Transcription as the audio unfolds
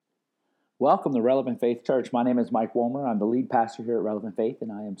Welcome to Relevant Faith Church. My name is Mike Wolmer. I'm the lead pastor here at Relevant Faith,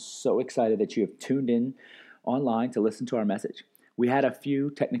 and I am so excited that you have tuned in online to listen to our message. We had a few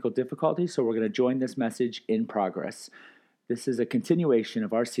technical difficulties, so we're going to join this message in progress. This is a continuation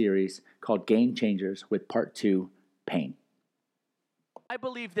of our series called Game Changers with Part 2, Pain. I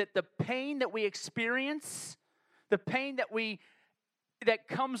believe that the pain that we experience, the pain that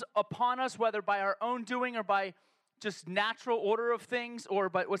comes upon us, whether by our own doing or by just natural order of things or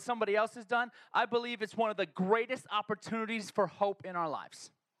by what somebody else has done, I believe it's one of the greatest opportunities for hope in our lives.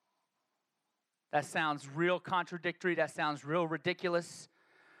 That sounds real contradictory. That sounds real ridiculous.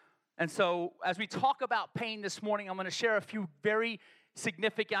 And so as we talk about pain this morning, I'm going to share a few very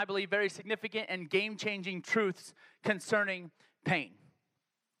significant and game-changing truths concerning pain.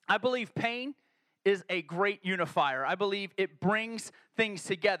 I believe pain is a great unifier. I believe it brings things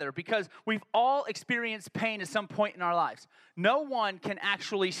together because we've all experienced pain at some point in our lives. No one can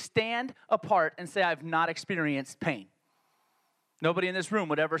actually stand apart and say, I've not experienced pain. Nobody in this room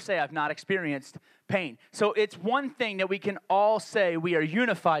would ever say, I've not experienced pain. So it's one thing that we can all say we are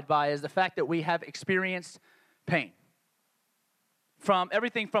unified by is the fact that we have experienced pain. From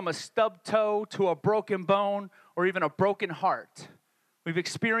everything from a stubbed toe to a broken bone or even a broken heart. We've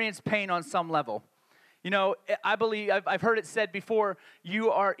experienced pain on some level. You know, I believe, I've heard it said before, you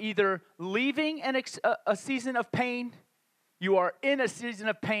are either leaving a season of pain, you are in a season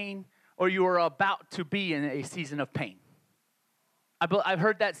of pain, or you are about to be in a season of pain. I've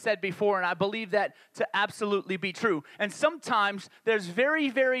heard that said before, and I believe that to absolutely be true. And sometimes there's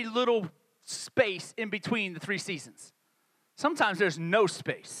very, very little space in between the three seasons. Sometimes there's no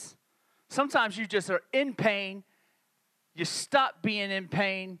space. Sometimes you just are in pain, you stop being in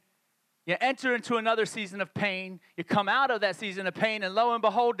pain, you enter into another season of pain, you come out of that season of pain, and lo and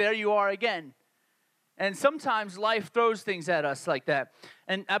behold, there you are again. And sometimes life throws things at us like that.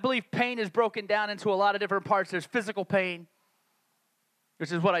 And I believe pain is broken down into a lot of different parts. There's physical pain,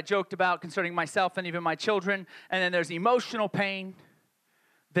 which is what I joked about concerning myself and even my children. And then there's emotional pain.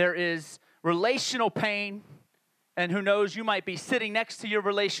 There is relational pain. And who knows, you might be sitting next to your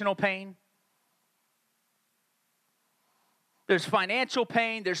relational pain. There's financial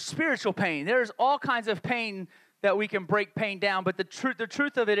pain, there's spiritual pain. There's all kinds of pain that we can break pain down. But the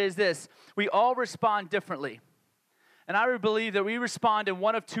truth of it is this, we all respond differently. And I believe that we respond in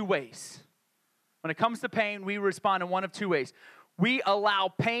one of two ways. When it comes to pain, we respond in one of two ways. We allow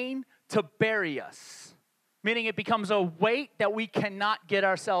pain to bury us, meaning it becomes a weight that we cannot get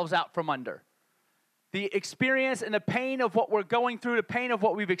ourselves out from under. The experience and the pain of what we're going through, the pain of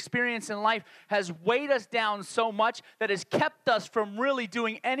what we've experienced in life has weighed us down so much that has kept us from really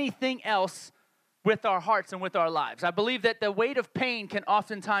doing anything else with our hearts and with our lives. I believe that the weight of pain can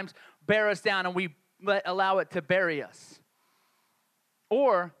oftentimes bear us down and we allow it to bury us.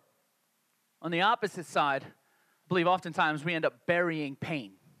 Or, on the opposite side, I believe oftentimes we end up burying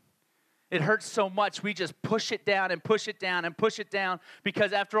pain. It hurts so much, we just push it down and push it down and push it down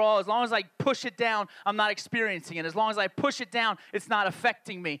because after all, as long as I push it down, I'm not experiencing it. As long as I push it down, it's not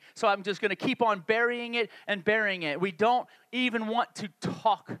affecting me. So I'm just going to keep on burying it and burying it. We don't even want to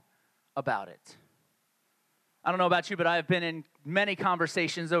talk about it. I don't know about you, but I've been in many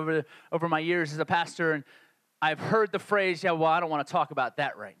conversations over my years as a pastor, and I've heard the phrase, I don't want to talk about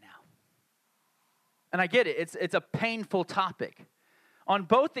that right now. And I get it. It's a painful topic. On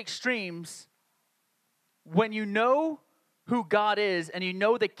both extremes, when you know who God is and you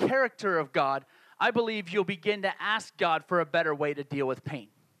know the character of God, I believe you'll begin to ask God for a better way to deal with pain.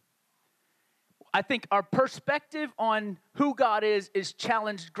 I think our perspective on who God is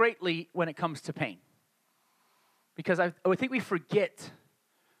challenged greatly when it comes to pain. Because I think we forget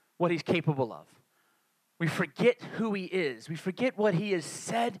what He's capable of. We forget who He is. We forget what He has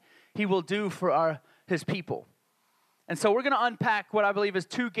said He will do for His people. And so we're going to unpack what I believe is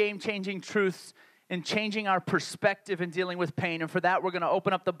two game-changing truths in changing our perspective in dealing with pain. And for that, we're going to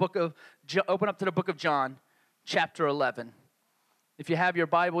open up to the book of John, chapter 11. If you have your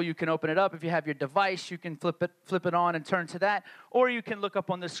Bible, you can open it up. If you have your device, you can flip it on and turn to that. Or you can look up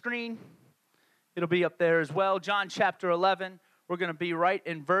on the screen. It'll be up there as well. John chapter 11. We're going to be right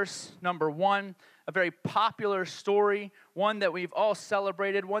in verse number 1. A very popular story, one that we've all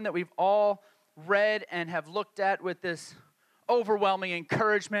celebrated, one that we've all read and have looked at with this overwhelming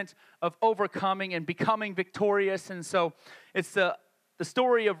encouragement of overcoming and becoming victorious. And so it's the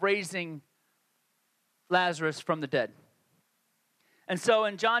story of raising Lazarus from the dead. And so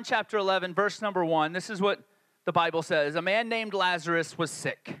in John chapter 11, verse number 1, this is what the Bible says. A man named Lazarus was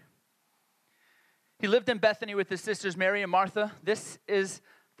sick. He lived in Bethany with his sisters Mary and Martha. This is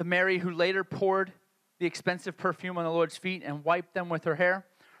the Mary who later poured the expensive perfume on the Lord's feet and wiped them with her hair.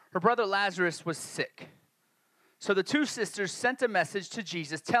 her brother Lazarus was sick. So the two sisters sent a message to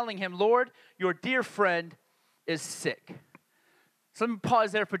Jesus telling him, Lord, your dear friend is sick. So let me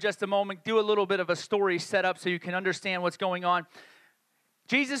pause there for just a moment, do a little bit of a story set up so you can understand what's going on.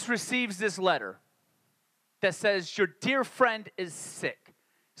 Jesus receives this letter that says, your dear friend is sick.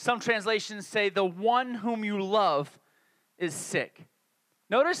 Some translations say the one whom you love is sick.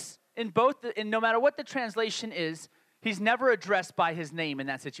 Notice in no matter what the translation is, he's never addressed by his name in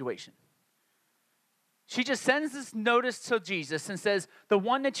that situation. She just sends this notice to Jesus and says, the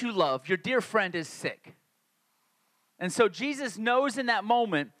one that you love, your dear friend is sick. And so Jesus knows in that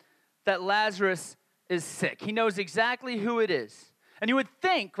moment that Lazarus is sick. He knows exactly who it is. And you would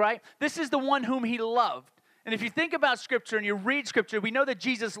think, right, this is the one whom he loved. And if you think about Scripture and you read Scripture, we know that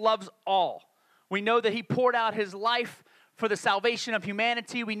Jesus loves all. We know that he poured out his life for the salvation of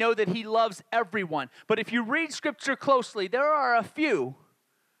humanity. We know that he loves everyone. But if you read Scripture closely, there are a few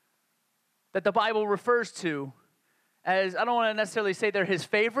that the Bible refers to as, I don't want to necessarily say they're his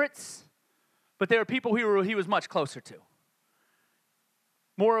favorites, but there are people who he was much closer to.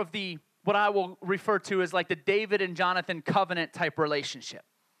 More of the, what I will refer to as like the David and Jonathan covenant type relationship.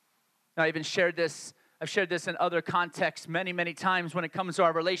 Now, I've shared this in other contexts many, many times when it comes to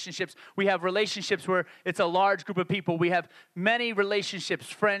our relationships. We have relationships where it's a large group of people. We have many relationships,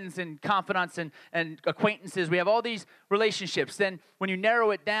 friends and confidants and acquaintances. We have all these relationships. Then when you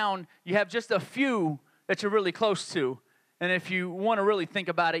narrow it down, you have just a few that you're really close to. And if you want to really think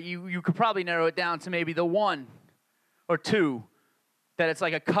about it, you could probably narrow it down to maybe the one or two that it's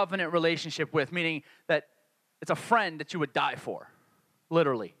like a covenant relationship with, meaning that it's a friend that you would die for,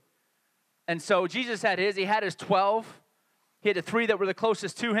 literally. And so Jesus had his. He had his 12. He had the 3 that were the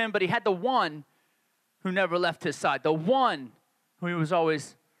closest to him, but he had the one who never left his side, the one who he was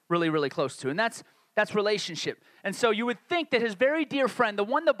always really, really close to. And that's relationship. And so you would think that his very dear friend, the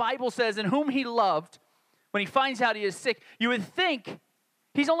one the Bible says in whom he loved, when he finds out he is sick, you would think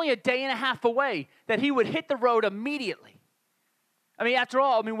he's only a day and a half away, that he would hit the road immediately. I mean, after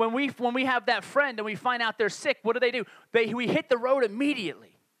all, when we have that friend and we find out they're sick, what do? We hit the road immediately.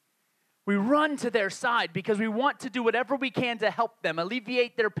 We run to their side because we want to do whatever we can to help them,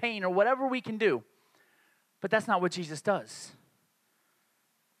 alleviate their pain, or whatever we can do. But that's not what Jesus does.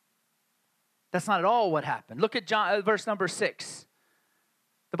 That's not at all what happened. Look at verse number 6.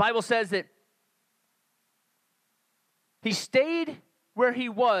 The Bible says that he stayed where he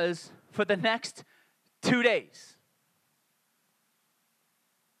was for the next 2 days.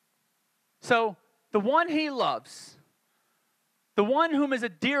 So the one he loves, the one whom is a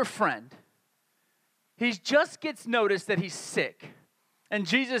dear friend, he just gets notice that he's sick. And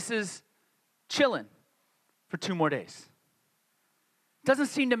Jesus is chilling for 2 more days. Doesn't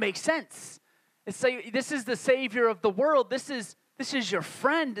seem to make sense. It's like, this is the Savior of the world. This is your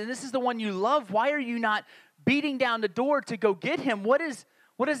friend, and this is the one you love. Why are you not beating down the door to go get him? What is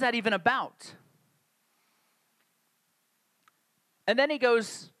that even about? And then he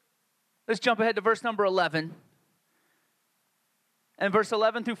goes, let's jump ahead to verse number 11. And verse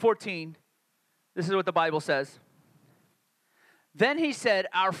 11 through 14, this is what the Bible says. Then he said,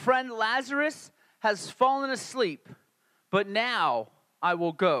 our friend Lazarus has fallen asleep, but now I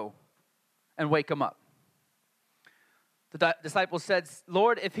will go and wake him up. The disciples said,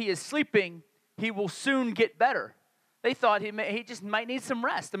 Lord, if he is sleeping, he will soon get better. They thought he just might need some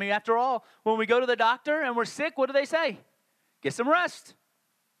rest. I mean, after all, when we go to the doctor and we're sick, what do they say? Get some rest.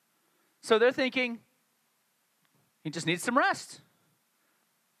 So they're thinking, he just needs some rest.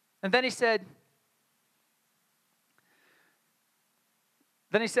 And then he said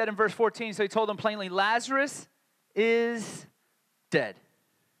in verse 14, so he told them plainly, Lazarus is dead.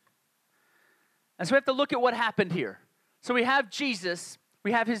 And so we have to look at what happened here. So we have Jesus,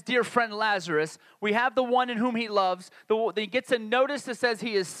 we have his dear friend Lazarus, we have the one in whom he loves. He gets a notice that says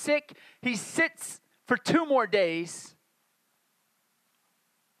he is sick. He sits for 2 more days.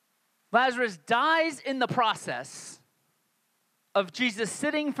 Lazarus dies in the process of Jesus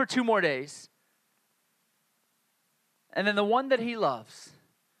sitting for 2 more days. And then the one that he loves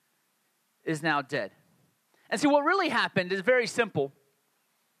is now dead. And see, what really happened is very simple.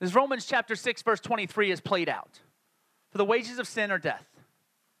 As Romans chapter 6, verse 23 is played out. For the wages of sin are death.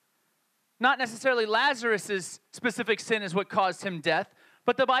 Not necessarily Lazarus' specific sin is what caused him death,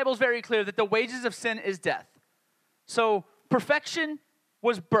 but the Bible's very clear that the wages of sin is death. So perfection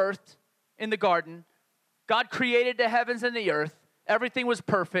was birthed in the garden. God created the heavens and the earth. Everything was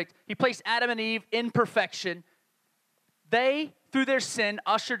perfect. He placed Adam and Eve in perfection. They, through their sin,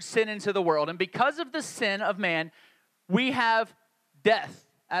 ushered sin into the world. And because of the sin of man, we have death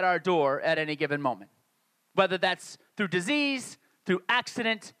at our door at any given moment. Whether that's through disease, through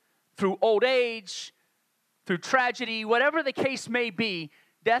accident, through old age, through tragedy, whatever the case may be,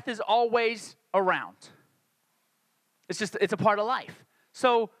 death is always around. It's a part of life.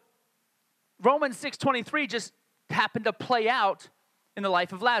 So Romans 6:23 just happened to play out in the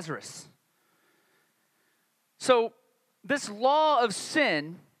life of Lazarus. So this law of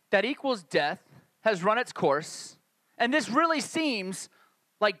sin that equals death has run its course, and this really seems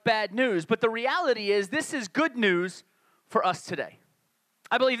like bad news, but the reality is this is good news for us today.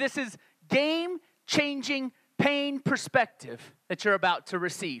 I believe this is game-changing pain perspective that you're about to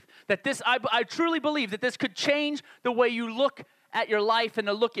receive. That this, I truly believe that this could change the way you look at your life and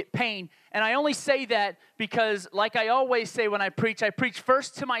to look at pain. And I only say that because, like I always say when I preach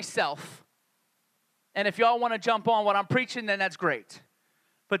first to myself. And if y'all want to jump on what I'm preaching, then that's great.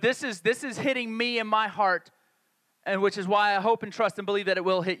 But this is hitting me in my heart, and which is why I hope and trust and believe that it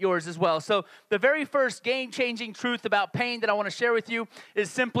will hit yours as well. So the very first game-changing truth about pain that I want to share with you is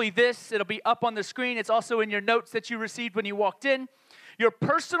simply this. It'll be up on the screen. It's also in your notes that you received when you walked in. Your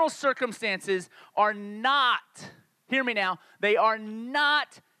personal circumstances are not, hear me now, they are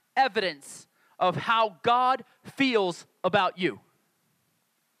not evidence of how God feels about you.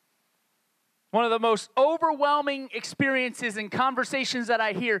 One of the most overwhelming experiences and conversations that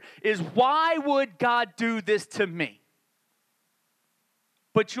I hear is, why would God do this to me?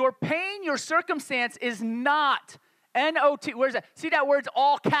 But your pain, your circumstance is not, N-O-T, where's that? See that word's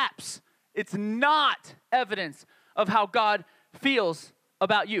all caps. It's not evidence of how God feels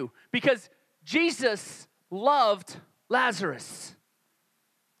about you. Because Jesus loved Lazarus.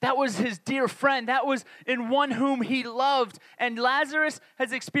 That was his dear friend. That was in one whom he loved. And Lazarus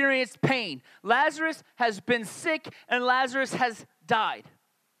has experienced pain. Lazarus has been sick, and Lazarus has died.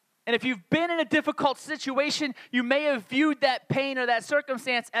 And if you've been in a difficult situation, you may have viewed that pain or that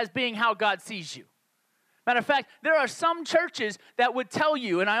circumstance as being how God sees you. Matter of fact, there are some churches that would tell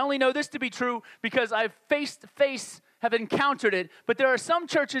you, and I only know this to be true because I've face-to-face have encountered it, but there are some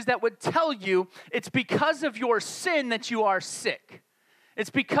churches that would tell you it's because of your sin that you are sick. It's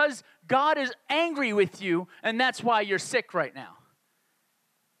because God is angry with you, and that's why you're sick right now.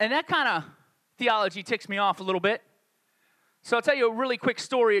 And that kind of theology ticks me off a little bit. So I'll tell you a really quick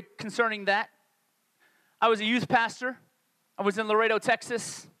story concerning that. I was a youth pastor. I was in Laredo,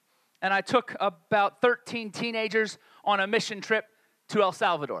 Texas, and I took about 13 teenagers on a mission trip to El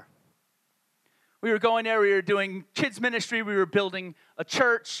Salvador. We were going there, we were doing kids ministry, we were building a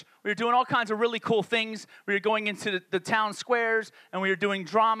church, we were doing all kinds of really cool things. We were going into the town squares, and we were doing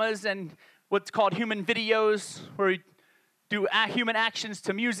dramas and what's called human videos, where we do human actions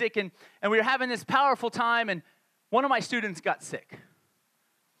to music, and we were having this powerful time, and one of my students got sick.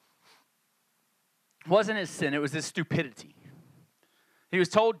 It wasn't his sin, it was his stupidity. He was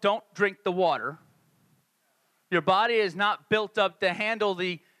told, don't drink the water. Your body is not built up to handle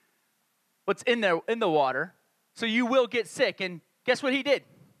what's in there in the water, so you will get sick. And guess what he did?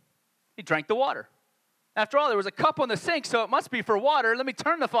 He drank the water. After all, there was a cup on the sink, so it must be for water. Let me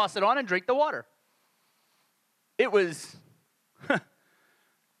turn the faucet on and drink the water. It was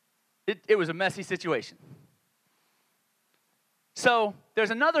it was a messy situation. So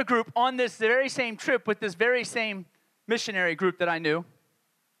there's another group on this very same trip with this very same missionary group that I knew,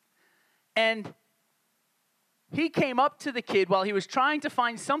 and he came up to the kid while he was trying to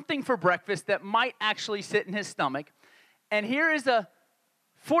find something for breakfast that might actually sit in his stomach. And here is a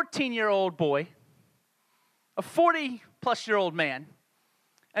 14-year-old boy, a 40-plus-year-old man.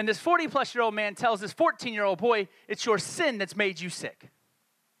 And this 40-plus-year-old man tells this 14-year-old boy, it's your sin that's made you sick.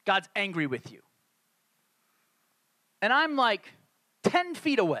 God's angry with you. And I'm like 10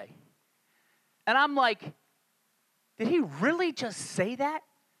 feet away. And I'm like, did he really just say that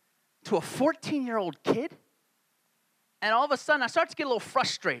to a 14-year-old kid? And all of a sudden, I start to get a little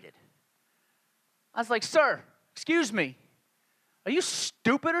frustrated. I was like, sir, excuse me, are you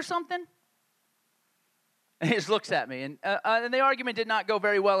stupid or something? And he just looks at me. And the argument did not go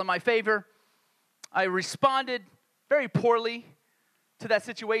very well in my favor. I responded very poorly to that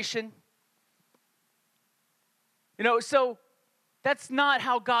situation. So that's not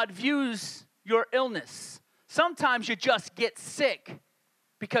how God views your illness. Sometimes you just get sick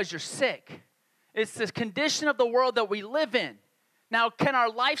because you're sick. It's the condition of the world that we live in. Now, can our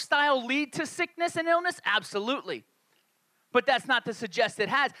lifestyle lead to sickness and illness? Absolutely. But that's not to suggest it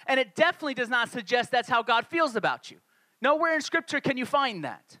has. And it definitely does not suggest that's how God feels about you. Nowhere in Scripture can you find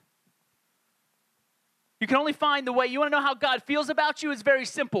that. You can only find the way. You want to know how God feels about you? It's very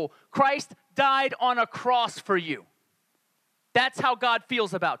simple. Christ died on a cross for you. That's how God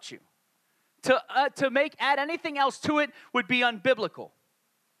feels about you. To add anything else to it would be unbiblical.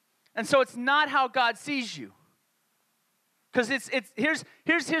 And so it's not how God sees you. Because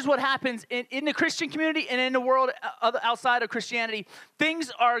here's what happens in the Christian community and in the world outside of Christianity.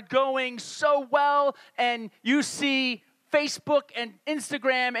 Things are going so well, and you see Facebook and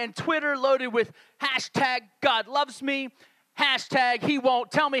Instagram and Twitter loaded with hashtag God loves me, hashtag he won't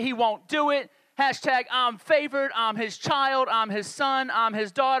tell me he won't do it, hashtag I'm favored, I'm his child, I'm his son, I'm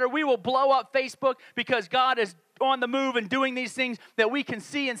his daughter. We will blow up Facebook because God is on the move and doing these things that we can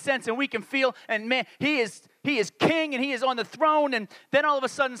see and sense and we can feel. And man, he is king and he is on the throne. And then all of a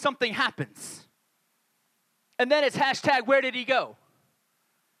sudden something happens. And then it's hashtag where did he go?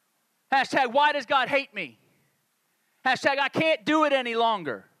 Hashtag why does God hate me? Hashtag I can't do it any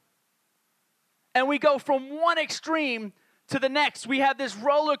longer. And we go from one extreme to the next. We have this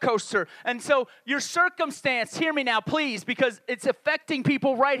roller coaster. And so your circumstance, hear me now, please, because it's affecting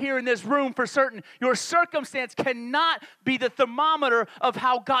people right here in this room for certain. Your circumstance cannot be the thermometer of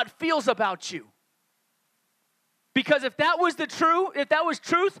how God feels about you. Because if that was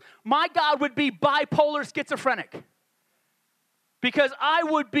truth, my God would be bipolar schizophrenic. Because I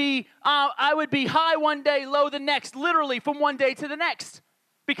would be high one day, low the next, literally from one day to the next.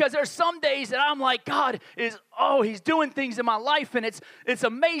 Because there's some days that I'm like, God he's doing things in my life, and it's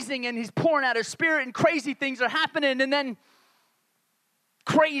amazing, and he's pouring out his spirit, and crazy things are happening, and then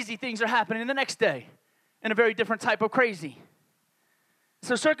crazy things are happening the next day in a very different type of crazy.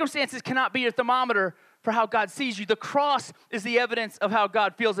 So circumstances cannot be your thermometer for how God sees you. The cross is the evidence of how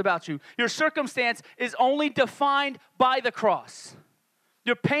God feels about you. Your circumstance is only defined by the cross.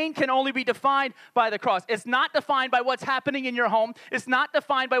 Your pain can only be defined by the cross. It's not defined by what's happening in your home. It's not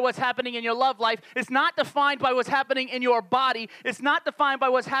defined by what's happening in your love life. It's not defined by what's happening in your body. It's not defined by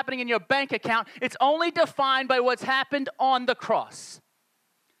what's happening in your bank account. It's only defined by what's happened on the cross.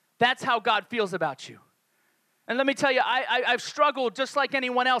 That's how God feels about you. And let me tell you, I've struggled just like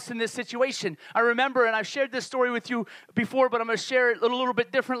anyone else in this situation. I remember, and I've shared this story with you before, but I'm going to share it a little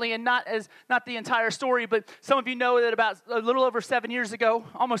bit differently, and not the entire story. But some of you know that about a little over 7 years ago,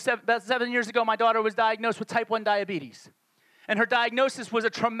 about 7 years ago, my daughter was diagnosed with type 1 diabetes. And her diagnosis was a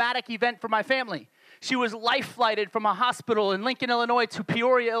traumatic event for my family. She was life-flighted from a hospital in Lincoln, Illinois to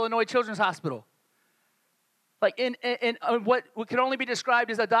Peoria, Illinois Children's Hospital. Like in what can only be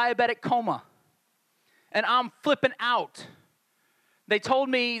described as a diabetic coma. And I'm flipping out. They told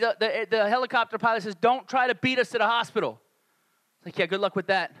me, the helicopter pilot says, don't try to beat us to the hospital. I was like, yeah, good luck with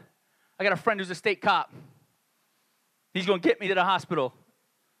that. I got a friend who's a state cop. He's going to get me to the hospital.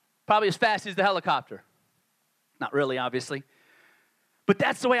 Probably as fast as the helicopter. Not really, obviously. But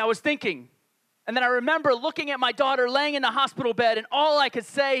that's the way I was thinking. And then I remember looking at my daughter laying in the hospital bed, and all I could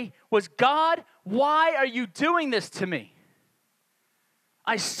say was, God, why are you doing this to me?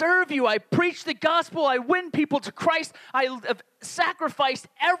 I serve you. I preach the gospel. I win people to Christ. I have sacrificed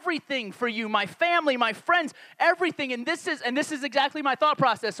everything for you, my family, my friends, everything. And this is exactly my thought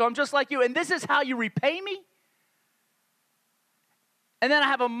process. So I'm just like you. And this is how you repay me? And then I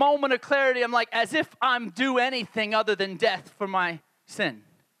have a moment of clarity. I'm like, as if I'm due anything other than death for my sin.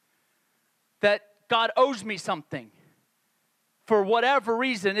 That God owes me something. For whatever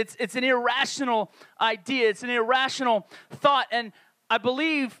reason. It's an irrational idea. It's an irrational thought. And I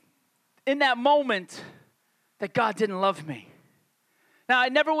believe in that moment that God didn't love me. Now, I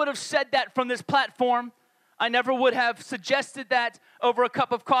never would have said that from this platform. I never would have suggested that over a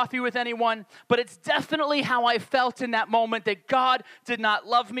cup of coffee with anyone. But it's definitely how I felt in that moment, that God did not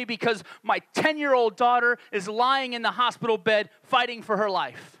love me because my 10-year-old daughter is lying in the hospital bed fighting for her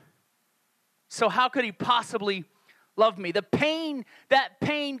life. So how could he possibly love me? That pain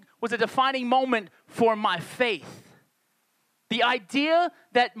was a defining moment for my faith. The idea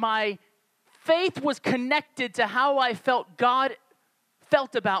that my faith was connected to how I felt God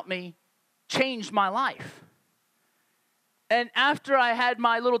felt about me changed my life. And after I had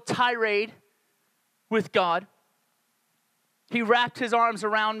my little tirade with God, he wrapped his arms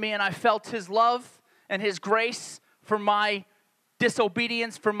around me, and I felt his love and his grace for my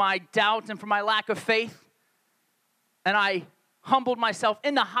disobedience, for my doubt, and for my lack of faith. And I humbled myself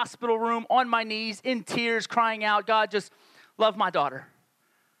in the hospital room on my knees, in tears, crying out, God, just love my daughter.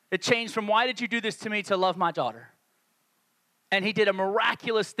 It changed from why did you do this to me to love my daughter. And he did a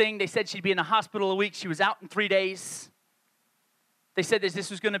miraculous thing. They said she'd be in the hospital a week. She was out in 3 days. They said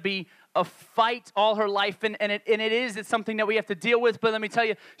this was going to be a fight all her life. And it is. It's something that we have to deal with. But let me tell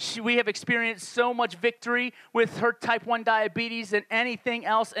you, we have experienced so much victory with her type 1 diabetes and anything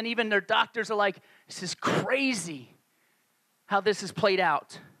else. And even their doctors are like, this is crazy how this has played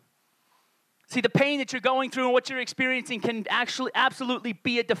out. See, the pain that you're going through and what you're experiencing can actually absolutely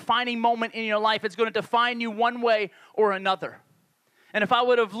be a defining moment in your life. It's going to define you one way or another. And if I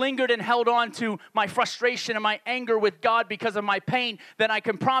would have lingered and held on to my frustration and my anger with God because of my pain, then I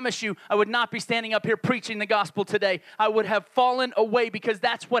can promise you I would not be standing up here preaching the gospel today. I would have fallen away, because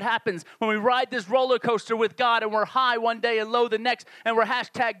that's what happens when we ride this roller coaster with God, and we're high one day and low the next, and we're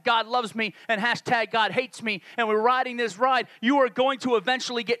hashtag God loves me and hashtag God hates me, and we're riding this ride. You are going to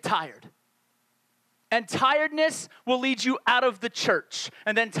eventually get tired. And tiredness will lead you out of the church.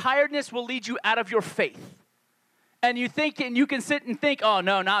 And then tiredness will lead you out of your faith. And you can sit and think, oh,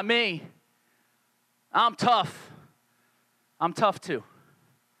 no, not me. I'm tough. I'm tough too.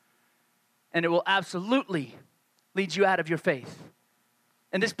 And it will absolutely lead you out of your faith.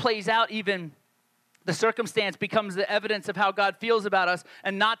 And this plays out even, the circumstance becomes the evidence of how God feels about us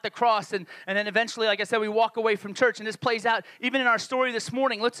and not the cross. And then eventually, like I said, we walk away from church. And this plays out even in our story this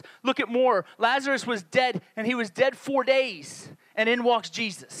morning. Let's look at more. Lazarus was dead, and he was dead 4 days. And in walks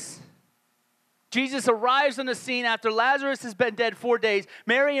Jesus. Jesus arrives on the scene after Lazarus has been dead 4 days.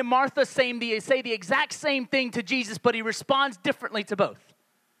 Mary and Martha say the exact same thing to Jesus, but he responds differently to both.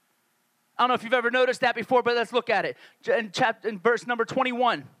 I don't know if you've ever noticed that before, but let's look at it. In verse number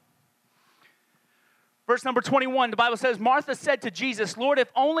 21. Verse number 21, the Bible says, Martha said to Jesus, Lord, if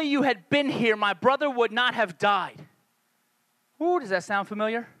only you had been here, my brother would not have died. Ooh, does that sound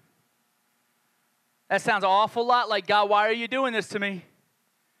familiar? That sounds an awful lot like, God, why are you doing this to me?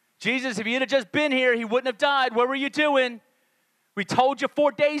 Jesus, if you'd have just been here, he wouldn't have died. What were you doing? We told you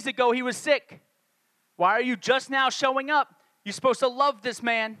 4 days ago he was sick. Why are you just now showing up? You're supposed to love this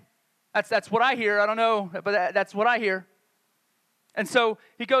man. That's what I hear. I don't know, but that's what I hear. And so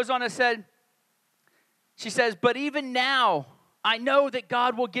he goes on and said, she says, but even now, I know that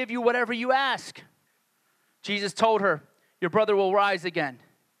God will give you whatever you ask. Jesus told her, your brother will rise again.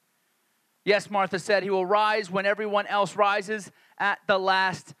 Yes, Martha said, he will rise when everyone else rises at the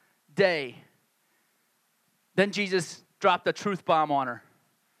last day. Then Jesus dropped a truth bomb on her.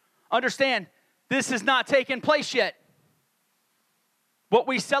 Understand, this has not taken place yet. What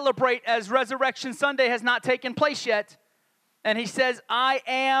we celebrate as Resurrection Sunday has not taken place yet. And he says, I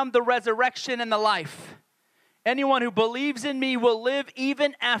am the resurrection and the life. Anyone who believes in me will live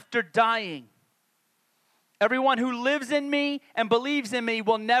even after dying. Everyone who lives in me and believes in me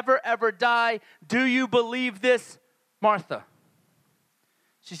will never, ever die. Do you believe this, Martha?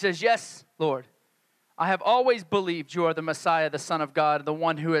 She says, yes, Lord. I have always believed you are the Messiah, the Son of God, the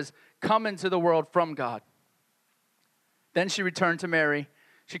one who has come into the world from God. Then she returned to Mary.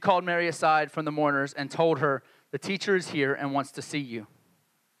 She called Mary aside from the mourners and told her, the teacher is here and wants to see you.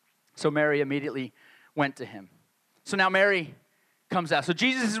 So Mary immediately went to him. So now Mary comes out. So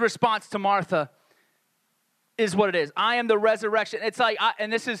Jesus' response to Martha is what it is. I am the resurrection. It's like,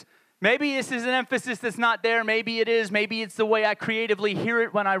 maybe this is an emphasis that's not there. Maybe it is. Maybe it's the way I creatively hear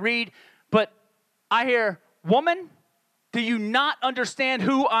it when I read. But I hear, woman, do you not understand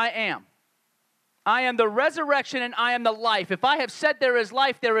who I am? I am the resurrection and I am the life. If I have said there is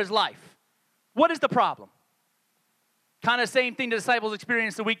life, there is life. What is the problem? Kind of same thing the disciples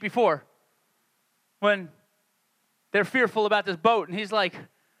experienced the week before when they're fearful about this boat. And he's like,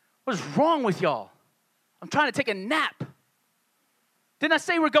 what's wrong with y'all? I'm trying to take a nap. Didn't I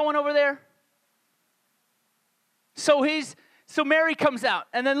say we're going over there? So Mary comes out.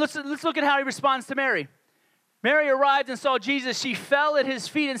 And then let's look at how he responds to Mary. Mary arrived and saw Jesus. She fell at his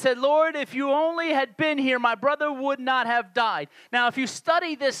feet and said, Lord, if you only had been here, my brother would not have died. Now, if you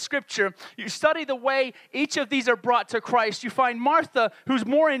study this scripture, you study the way each of these are brought to Christ, you find Martha, who's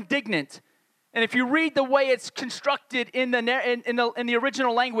more indignant. And if you read the way it's constructed in the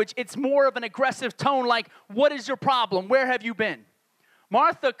original language, it's more of an aggressive tone, like, what is your problem? Where have you been?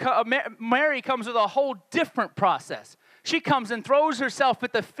 Mary comes with a whole different process. She comes and throws herself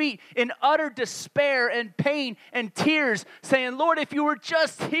at the feet in utter despair and pain and tears, saying, Lord, if you were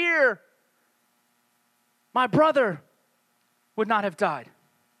just here, my brother would not have died.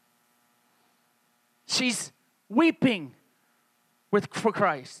 She's weeping for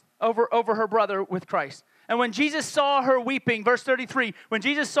Christ, over her brother with Christ. And when Jesus saw her weeping, verse 33, when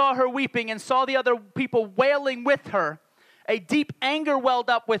Jesus saw her weeping and saw the other people wailing with her, a deep anger welled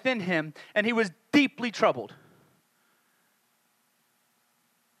up within him, and he was deeply troubled.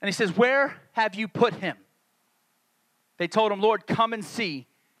 And he says, where have you put him? They told him, Lord, come and see.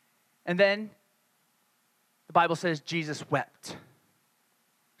 And then the Bible says Jesus wept.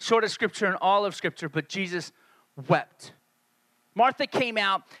 Shortest scripture in all of Scripture, but Jesus wept. Martha came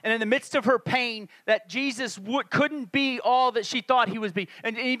out, and in the midst of her pain, that Jesus couldn't be all that she thought he was be.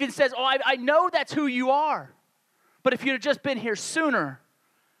 And it even says, I know that's who you are. But if you'd have just been here sooner,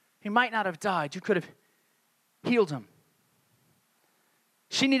 he might not have died. You could have healed him.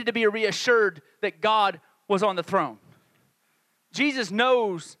 She needed to be reassured that God was on the throne. Jesus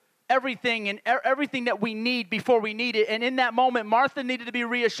knows everything and everything that we need before we need it. And in that moment, Martha needed to be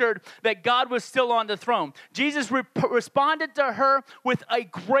reassured that God was still on the throne. Jesus responded to her with a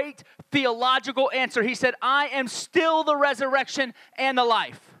great theological answer. He said, I am still the resurrection and the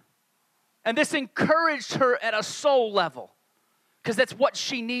life. And this encouraged her at a soul level because that's what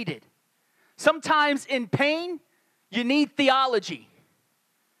she needed. Sometimes in pain, you need theology.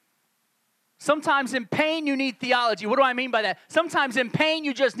 Sometimes in pain, you need theology. What do I mean by that? Sometimes in pain,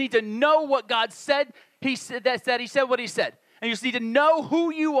 you just need to know what God said. He said what he said. And you just need to know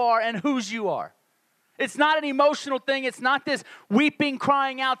who you are and whose you are. It's not an emotional thing. It's not this weeping,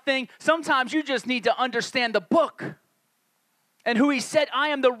 crying out thing. Sometimes you just need to understand the book and who he said, I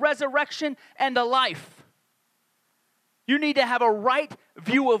am the resurrection and the life. You need to have a right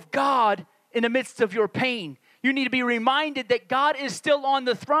view of God in the midst of your pain. You need to be reminded that God is still on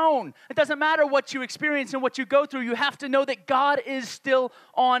the throne. It doesn't matter what you experience and what you go through. You have to know that God is still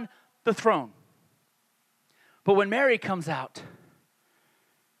on the throne. But when Mary comes out,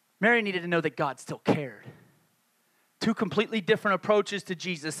 Mary needed to know that God still cared. Two completely different approaches to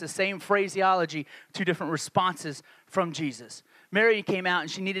Jesus, the same phraseology, two different responses from Jesus. Mary came out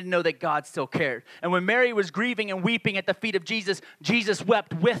and she needed to know that God still cared. And when Mary was grieving and weeping at the feet of Jesus, Jesus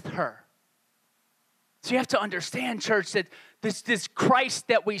wept with her. So you have to understand, church, that this Christ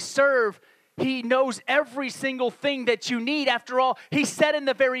that we serve, he knows every single thing that you need. After all, he said in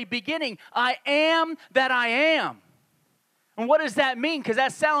the very beginning, I am that I am. And what does that mean? Because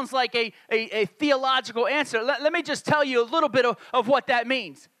that sounds like a theological answer. Let me just tell you a little bit of what that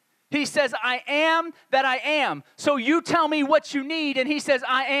means. He says, I am that I am. So you tell me what you need, and he says,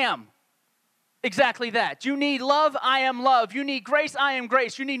 I am. Exactly that. You need love, I am love. You need grace, I am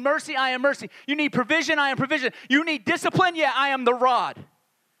grace. You need mercy, I am mercy. You need provision, I am provision. You need discipline, yeah, I am the rod.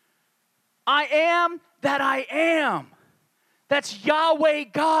 I am that I am. That's Yahweh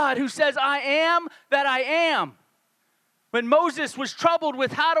God who says, I am that I am. When Moses was troubled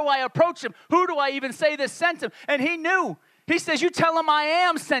with how do I approach him? Who do I even say this sent him? And he knew. He says, you tell him I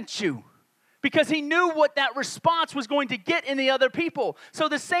am sent you. Because he knew what that response was going to get in the other people. So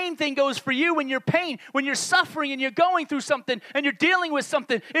the same thing goes for you when you're pain, when you're suffering and you're going through something and you're dealing with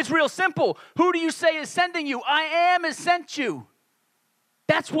something. It's real simple. Who do you say is sending you? I am has sent you.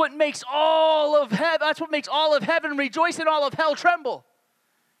 That's what makes all of heaven, rejoice and all of hell tremble.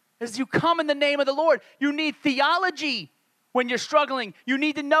 As you come in the name of the Lord, you need theology when you're struggling. You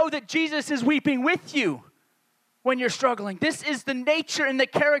need to know that Jesus is weeping with you when you're struggling. This is the nature and the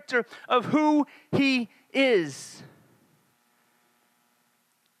character of who he is.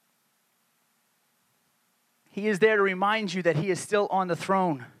 He is there to remind you that he is still on the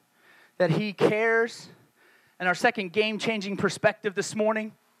throne, that he cares. And our second game-changing perspective this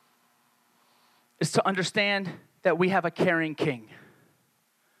morning is to understand that we have a caring king.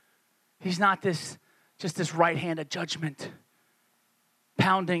 He's not just this right hand of judgment,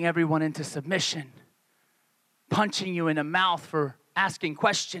 pounding everyone into submission, punching you in the mouth for asking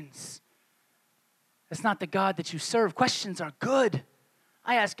questions. That's not the God that you serve. Questions are good.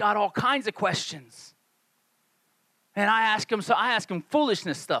 I ask God all kinds of questions. And I ask him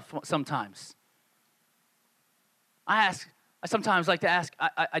foolishness stuff sometimes. I sometimes like to ask,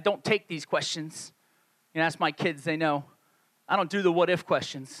 I don't take these questions. You know, ask my kids, they know. I don't do the what if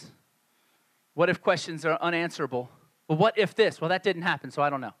questions. What if questions are unanswerable. Well, what if this? Well, that didn't happen, so I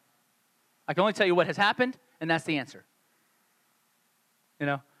don't know. I can only tell you what has happened, and that's the answer. You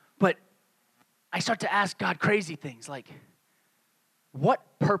know? But I start to ask God crazy things like, what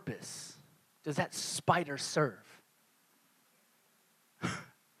purpose does that spider serve?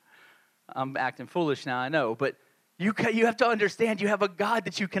 I'm acting foolish now, I know, but you have to understand you have a God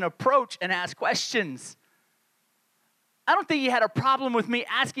that you can approach and ask questions. I don't think he had a problem with me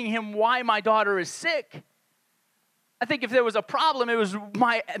asking him why my daughter is sick. I think if there was a problem, it was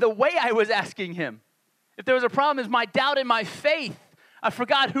the way I was asking him. If there was a problem, it was my doubt in my faith. I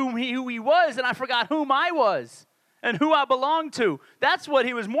forgot who he was, and I forgot whom I was and who I belonged to. That's what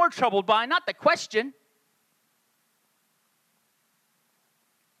he was more troubled by, not the question.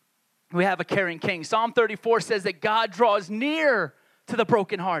 We have a caring king. Psalm 34 says that God draws near to the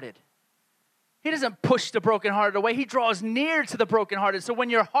brokenhearted. He doesn't push the brokenhearted away. He draws near to the brokenhearted. So when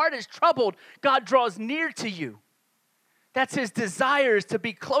your heart is troubled, God draws near to you. That's his desire, is to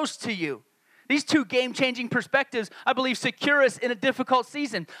be close to you. These two game-changing perspectives, I believe, secure us in a difficult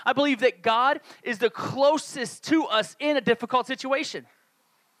season. I believe that God is the closest to us in a difficult situation.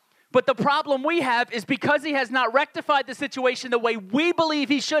 But the problem we have is because he has not rectified the situation the way we believe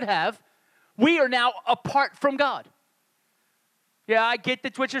he should have, we are now apart from God. Yeah, I get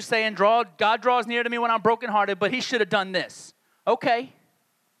that's what you're saying. God draws near to me when I'm brokenhearted, but he should have done this. Okay.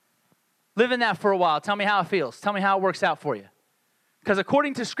 Live in that for a while. Tell me how it feels. Tell me how it works out for you. Because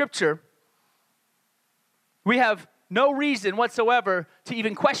according to Scripture, we have no reason whatsoever to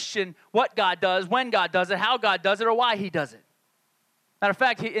even question what God does, when God does it, how God does it, or why he does it. Matter of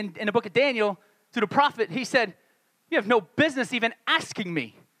fact, in the book of Daniel, through the prophet, he said, you have no business even asking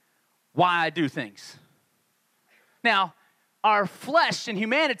me why I do things. Now, our flesh and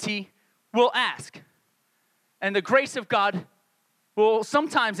humanity will ask. And the grace of God will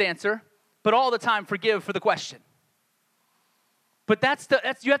sometimes answer, but all the time forgive for the question. But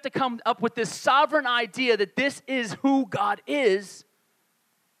you have to come up with this sovereign idea that this is who God is,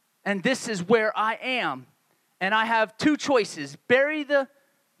 and this is where I am. And I have two choices: bury the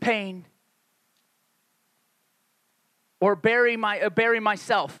pain or bury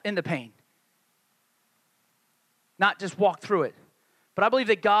myself in the pain. Not just walk through it. But I believe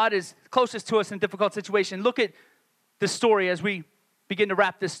that God is closest to us in difficult situations. Look at the story as we begin to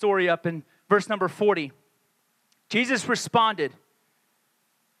wrap this story up in verse number 40. Jesus responded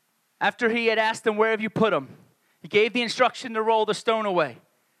after he had asked them, where have you put him? He gave the instruction to roll the stone away.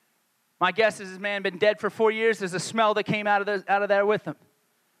 My guess is this man had been dead for 4 years. There's a smell that came out of there with him.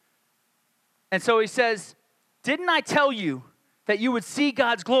 And so he says, didn't I tell you that you would see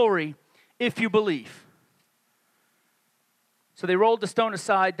God's glory if you believe? So they rolled the stone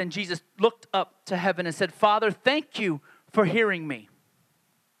aside. Then Jesus looked up to heaven and said, Father, thank you for hearing me.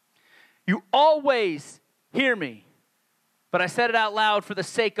 You always hear me. But I said it out loud for the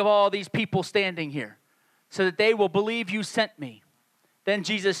sake of all these people standing here, so that they will believe you sent me. Then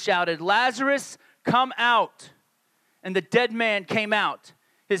Jesus shouted, Lazarus, come out. And the dead man came out,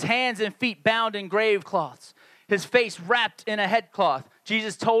 his hands and feet bound in grave cloths, his face wrapped in a headcloth.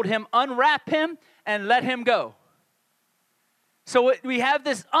 Jesus told him, unwrap him and let him go. So we have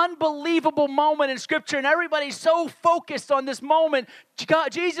this unbelievable moment in Scripture, and everybody's so focused on this moment.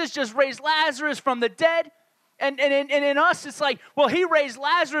 Jesus just raised Lazarus from the dead. And in us, it's like, well, he raised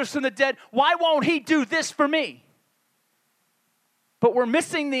Lazarus from the dead. Why won't he do this for me? But we're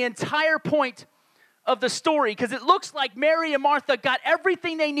missing the entire point of the story, because it looks like Mary and Martha got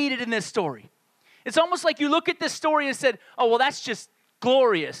everything they needed in this story. It's almost like you look at this story and said, oh, well, that's just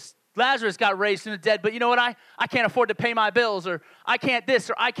glorious. Lazarus got raised from the dead, but you know what? I can't afford to pay my bills, or I can't this,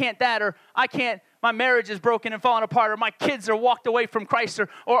 or I can't that, or my marriage is broken and falling apart, or my kids are walked away from Christ,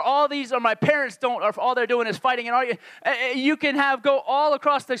 or all these, or my parents don't, or all they're doing is fighting and arguing. You can go all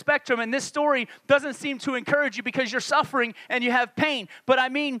across the spectrum, and this story doesn't seem to encourage you because you're suffering and you have pain. But I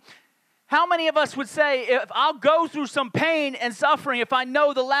mean, how many of us would say, if I'll go through some pain and suffering if I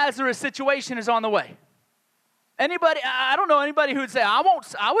know the Lazarus situation is on the way? Anybody? I don't know anybody who would say,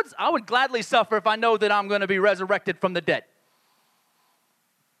 I would gladly suffer if I know that I'm going to be resurrected from the dead.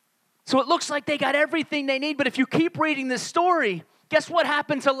 So it looks like they got everything they need, but if you keep reading this story, guess what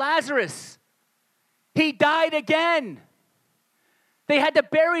happened to Lazarus? He died again. They had to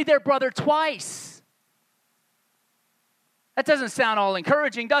bury their brother twice. That doesn't sound all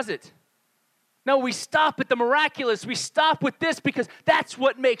encouraging, does it? No, we stop at the miraculous. We stop with this because that's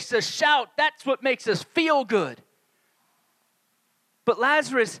what makes us shout. That's what makes us feel good. But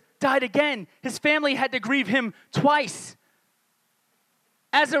Lazarus died again. His family had to grieve him twice.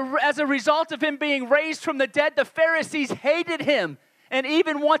 As a result of him being raised from the dead, the Pharisees hated him and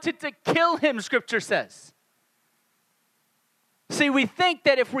even wanted to kill him, Scripture says. See, we think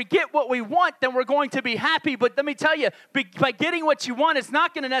that if we get what we want, then we're going to be happy. But let me tell you, by getting what you want, it's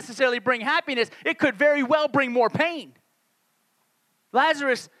not going to necessarily bring happiness. It could very well bring more pain.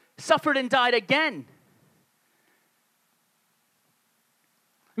 Lazarus suffered and died again.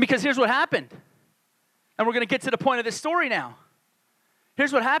 Because here's what happened. And we're going to get to the point of this story now.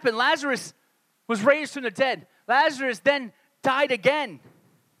 Here's what happened. Lazarus was raised from the dead. Lazarus then died again.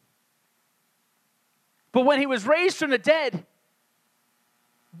 But when he was raised from the dead,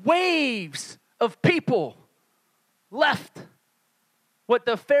 waves of people left what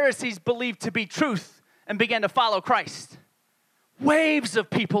the Pharisees believed to be truth and began to follow Christ. Waves of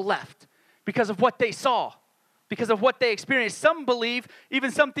people left because of what they saw, because of what they experienced. Some believe,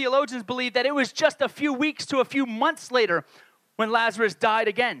 even some theologians believe, that it was just a few weeks to a few months later when Lazarus died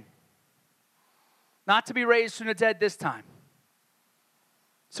again. Not to be raised from the dead this time.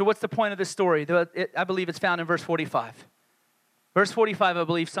 So what's the point of this story? I believe it's found in verse 45. Verse 45, I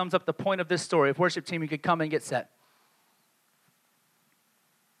believe, sums up the point of this story. If worship team, you could come and get set.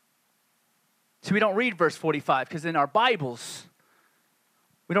 So we don't read verse 45 because in our Bibles,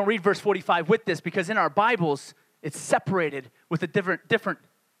 we don't read verse 45 with this because in our Bibles, it's separated with a different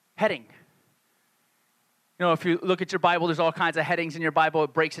heading. You know, if you look at your Bible, there's all kinds of headings in your Bible.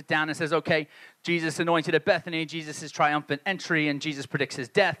 It breaks it down and says, okay, Jesus anointed at Bethany, Jesus' triumphant entry, and Jesus predicts his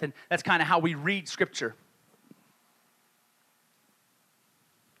death. And that's kind of how we read Scripture.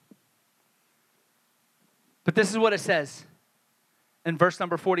 But this is what it says in verse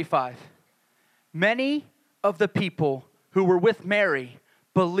number 45. Many of the people who were with Mary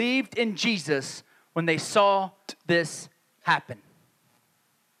believed in Jesus when they saw this happen.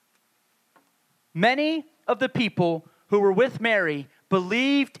 Many of the people who were with Mary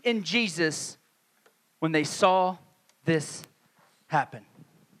believed in Jesus when they saw this happen.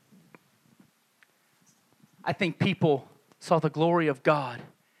 I think people saw the glory of God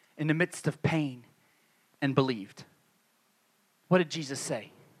in the midst of pain and believed. What did Jesus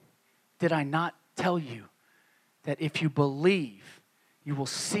say? Did I not tell you that if you believe, you will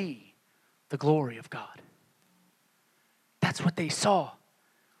see the glory of God? That's what they saw.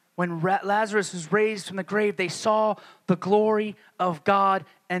 When Lazarus was raised from the grave, they saw the glory of God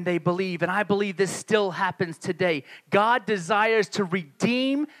and they believe. And I believe this still happens today. God desires to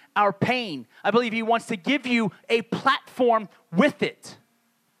redeem our pain. I believe he wants to give you a platform with it.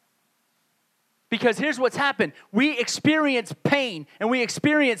 Because here's what's happened. We experience pain and we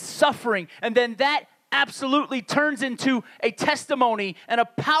experience suffering, and then that absolutely turns into a testimony and a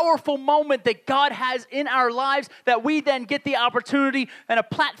powerful moment that God has in our lives that we then get the opportunity and a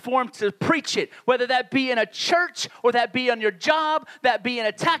platform to preach it, whether that be in a church or that be on your job, that be in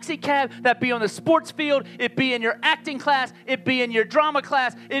a taxi cab, that be on the sports field, it be in your acting class, it be in your drama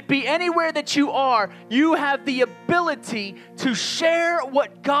class, it be anywhere that you are. You have the ability to share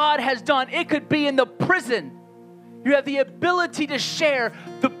what God has done. It could be in the prison. You have the ability to share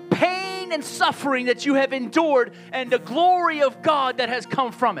the pain and suffering that you have endured and the glory of God that has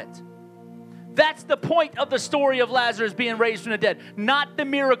come from it. That's the point of the story of Lazarus being raised from the dead, not the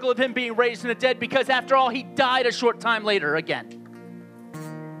miracle of him being raised from the dead, because after all, he died a short time later again.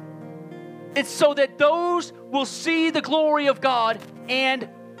 It's so that those will see the glory of God and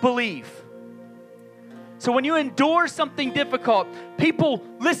believe. So when you endure something difficult, people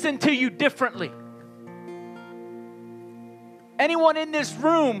listen to you differently. Anyone in this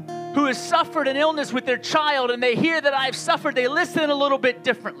room who has suffered an illness with their child and they hear that I've suffered, they listen a little bit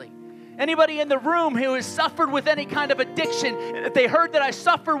differently. Anybody in the room who has suffered with any kind of addiction, if they heard that I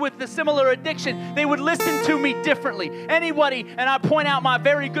suffer with a similar addiction, they would listen to me differently. Anybody, and I point out my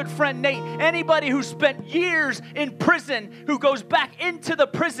very good friend Nate, anybody who spent years in prison, who goes back into the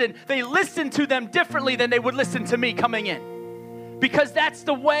prison, they listen to them differently than they would listen to me coming in. Because that's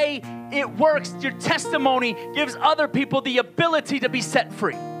the way it works. Your testimony gives other people the ability to be set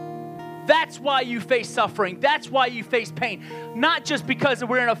free. That's why you face suffering. That's why you face pain. Not just because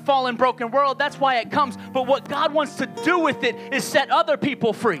we're in a fallen, broken world. That's why it comes. But what God wants to do with it is set other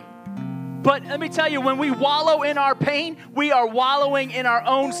people free. But let me tell you, when we wallow in our pain, we are wallowing in our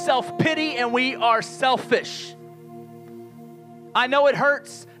own self-pity and we are selfish. I know it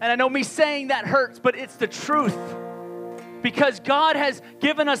hurts, and I know me saying that hurts, but it's the truth. Because God has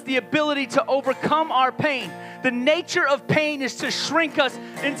given us the ability to overcome our pain. The nature of pain is to shrink us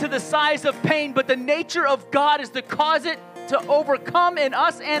into the size of pain, but the nature of God is to cause it to overcome in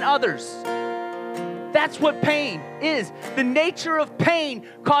us and others. That's what pain is. The nature of pain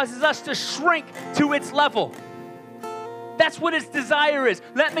causes us to shrink to its level. That's what its desire is.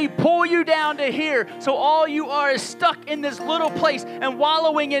 Let me pull you down to here so all you are is stuck in this little place and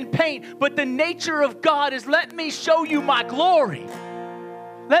wallowing in pain. But the nature of God is let me show you my glory.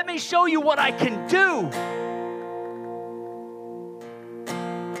 Let me show you what I can do.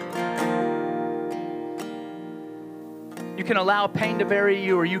 You can allow pain to bury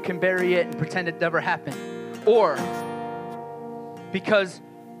you, or you can bury it and pretend it never happened. Or because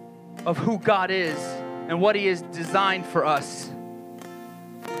of who God is and what he has designed for us,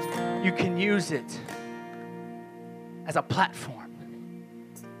 you can use it as a platform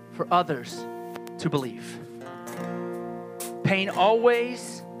for others to believe. Pain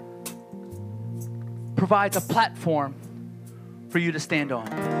always provides a platform for you to stand on.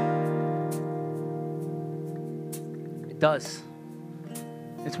 It does.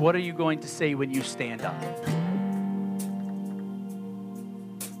 It's what are you going to say when you stand up?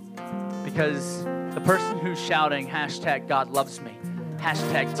 Because the person who's shouting, hashtag God loves me,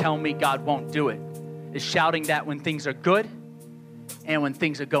 hashtag tell me God won't do it, is shouting that when things are good and when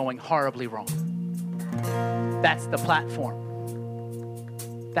things are going horribly wrong. That's the platform.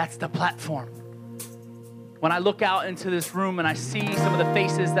 That's the platform. When I look out into this room and I see some of the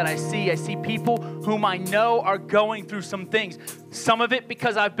faces that I see people whom I know are going through some things. Some of it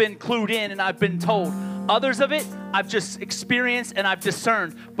because I've been clued in and I've been told. Others of it, I've just experienced and I've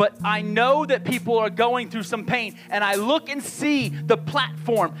discerned. But I know that people are going through some pain, and I look and see the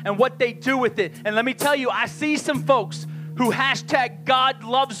platform and what they do with it. And let me tell you, I see some folks who hashtag God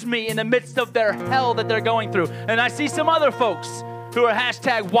loves me in the midst of their hell that they're going through. And I see some other folks who are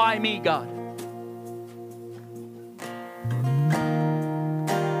hashtag why me, God.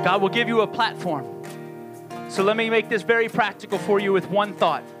 God will give you a platform. So let me make this very practical for you with one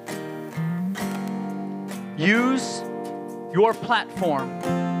thought. Use your platform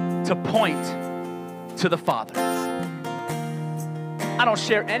to point to the Father. I don't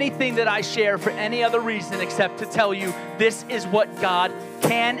share anything that I share for any other reason except to tell you this is what God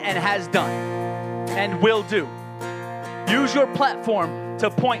can and has done and will do. Use your platform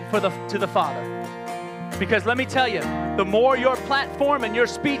to point to the Father. Because let me tell you, the more your platform and your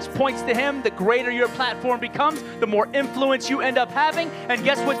speech points to Him, the greater your platform becomes, the more influence you end up having. And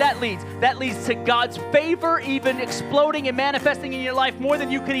guess what that leads? That leads to God's favor even exploding and manifesting in your life more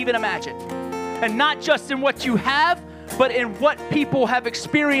than you could even imagine. And not just in what you have, but in what people have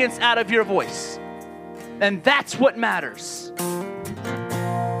experienced out of your voice. And that's what matters.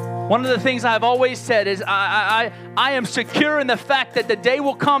 One of the things I've always said is I am secure in the fact that the day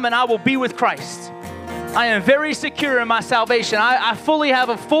will come and I will be with Christ. I am very secure in my salvation. I fully have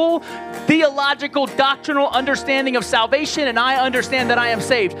a full theological, doctrinal understanding of salvation, and I understand that I am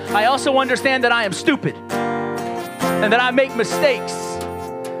saved. I also understand that I am stupid and that I make mistakes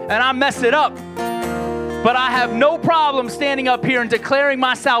and I mess it up. But I have no problem standing up here and declaring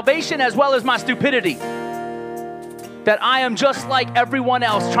my salvation as well as my stupidity. That I am just like everyone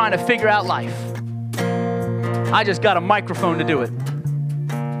else trying to figure out life. I just got a microphone to do it.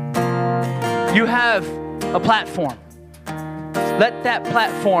 You have a platform. Let that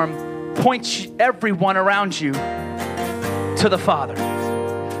platform point everyone around you to the Father.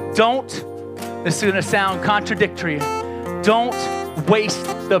 Don't, this is going to sound contradictory, don't waste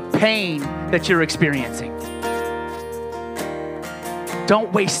the pain that you're experiencing.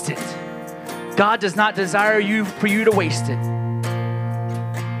 Don't waste it. God does not desire for you to waste it.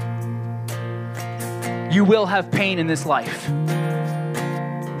 You will have pain in this life.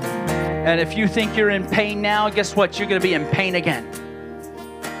 And if you think you're in pain now, guess what? You're going to be in pain again.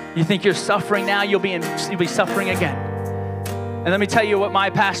 You think you're suffering now, you'll be suffering again. And let me tell you what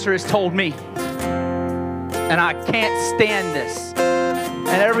my pastor has told me. And I can't stand this.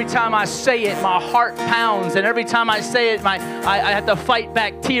 And every time I say it, my heart pounds. And every time I say it, I have to fight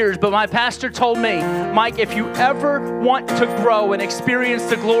back tears. But my pastor told me, Mike, if you ever want to grow and experience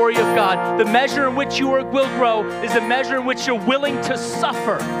the glory of God, the measure in which you will grow is the measure in which you're willing to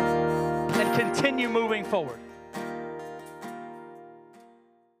suffer and continue moving forward.